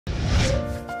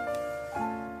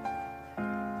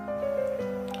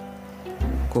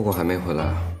蝈蝈还没回来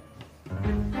啊？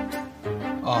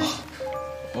啊，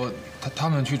他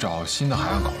们去找新的海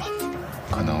岸狗了，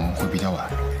可能会比较晚。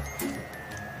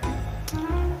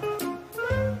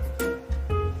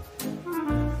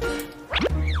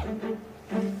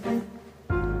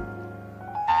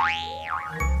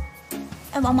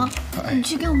哎，王萌，你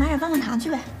去给我买点棒棒糖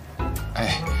去呗。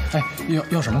哎，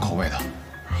要什么口味的？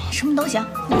哎，什么都行，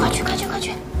你快去，快去，快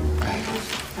去！哎，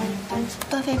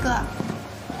段飞哥，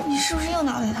你是不是又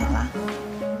脑袋疼了？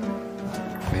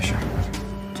没事。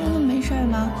真的没事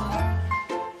吗？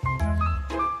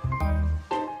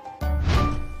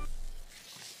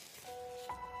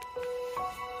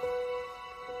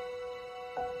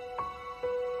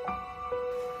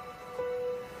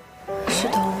世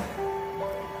彤，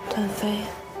段飞，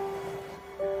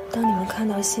当你们看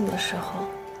到信的时候，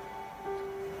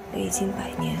我已经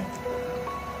100年。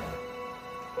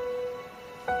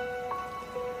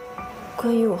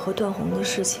关于我和段宏的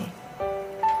事情，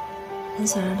很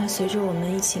想让他随着我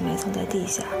们一起埋藏在地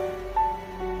下，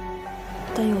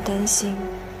但又担心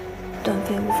段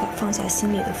飞无法放下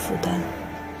心里的负担。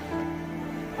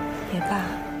也罢，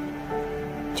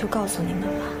就告诉你们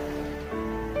吧。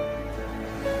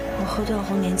我和段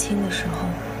宏年轻的时候，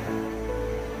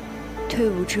退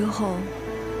伍之后，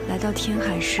来到天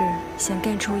海市，想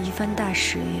干出一番大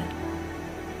事业。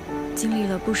经历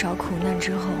了不少苦难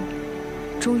之后，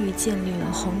终于建立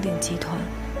了红鼎集团。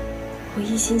我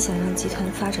一心想让集团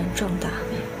发展壮大，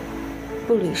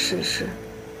不理世事。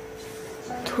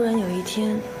突然有一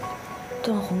天，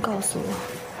段宏告诉我，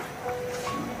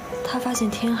他发现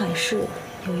天海市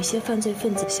有一些犯罪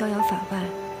分子逍遥法外。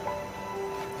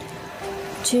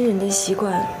军人的习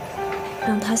惯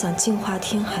让他想净化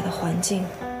天海的环境，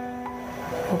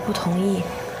我不同意，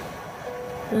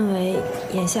认为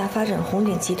眼下发展红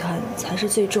鼎集团才是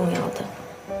最重要的。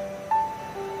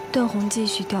段宏继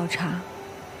续调查，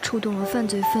触动了犯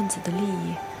罪分子的利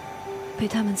益，被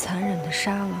他们残忍地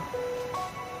杀了。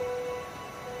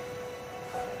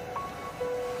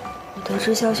我得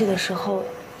知消息的时候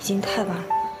已经太晚，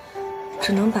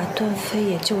只能把段飞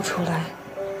也救出来。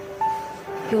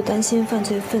又担心犯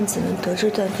罪分子们得知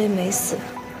段飞没死，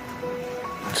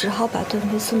只好把段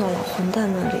飞送到老混蛋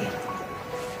那里。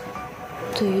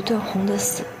对于段宏的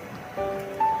死，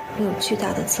我有巨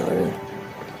大的责任，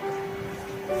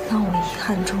让我遗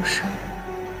憾终生。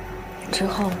之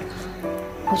后，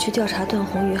我去调查段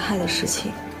宏遇害的事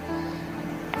情，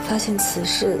发现此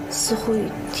事似乎与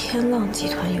天浪集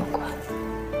团有关，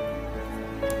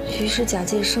于是假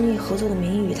借生意合作的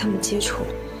名义与他们接触。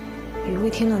与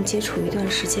魏天浪接触一段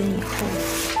时间以后，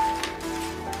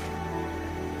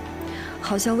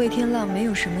好像魏天浪没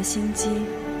有什么心机，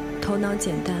头脑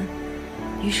简单，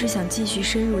于是想继续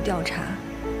深入调查。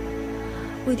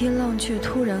魏天浪却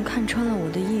突然看穿了我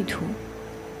的意图，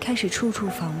开始处处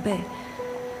防备，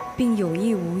并有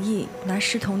意无意拿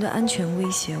世彤的安全威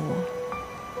胁我。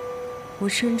我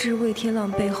深知魏天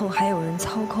浪背后还有人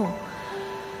操控，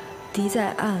敌在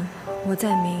暗，我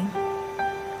在明。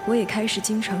我也开始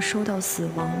经常收到死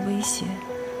亡威胁。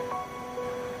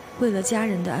为了家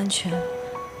人的安全，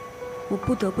我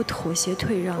不得不妥协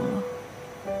退让了。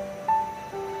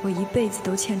我一辈子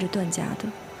都欠着段家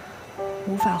的，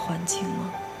无法还清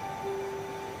了。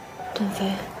段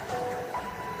飞，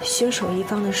凶手一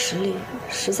方的实力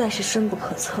实在是深不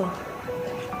可测，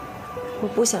我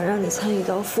不想让你参与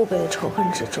到父辈的仇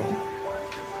恨之中。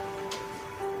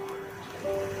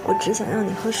我只想让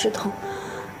你和世彤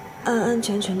安安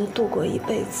全全地度过一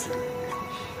辈子，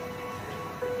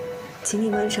请你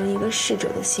完成一个逝者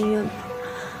的心愿吧，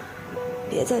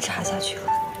别再查下去了。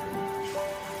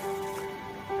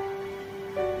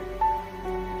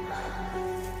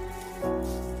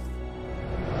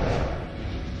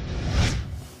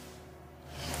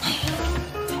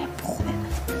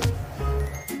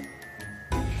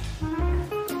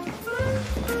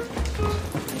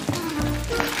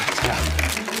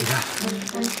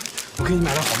给你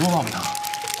买了好多棒棒糖。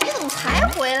你怎么才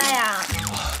回来呀？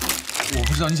我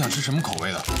不知道你想吃什么口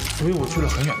味的，所以我去了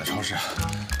很远的超市。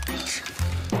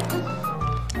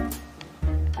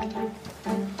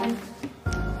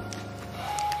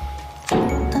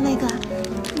段飞哥，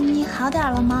你好点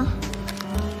了吗？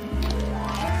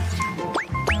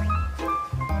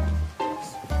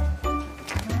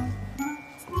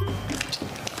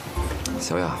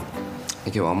小雅，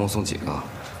你给王梦送几个？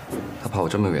他跑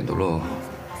这么远的路，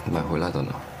买回来的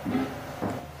呢？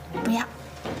不要，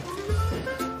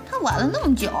他晚了那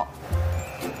么久。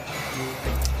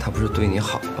他不是对你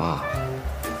好吗？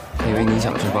他以为你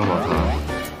想吃棒棒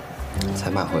糖，才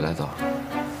买回来的。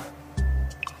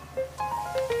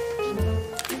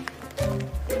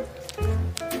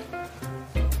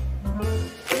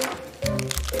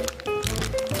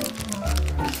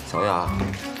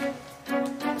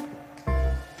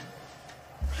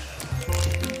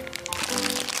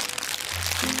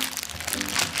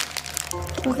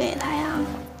不给他呀？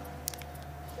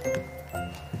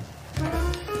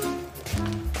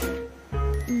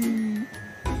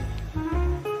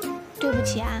对不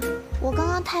起啊，我刚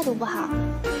刚态度不好，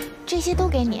这些都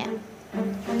给你，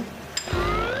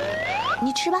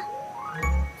你吃吧。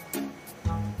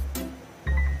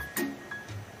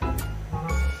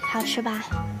好吃吧？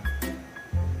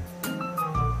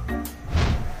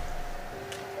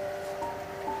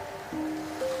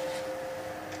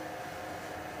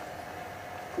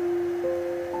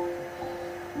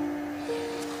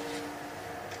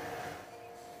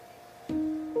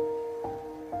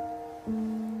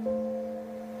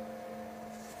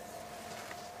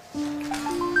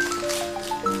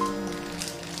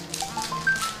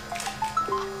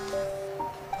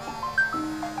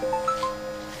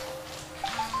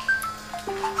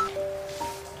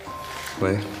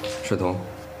喂，世彤，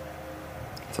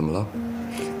怎么了？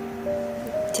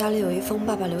家里有一封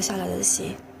爸爸留下来的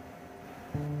信，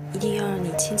一定要让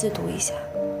你亲自读一下。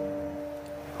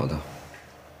好的。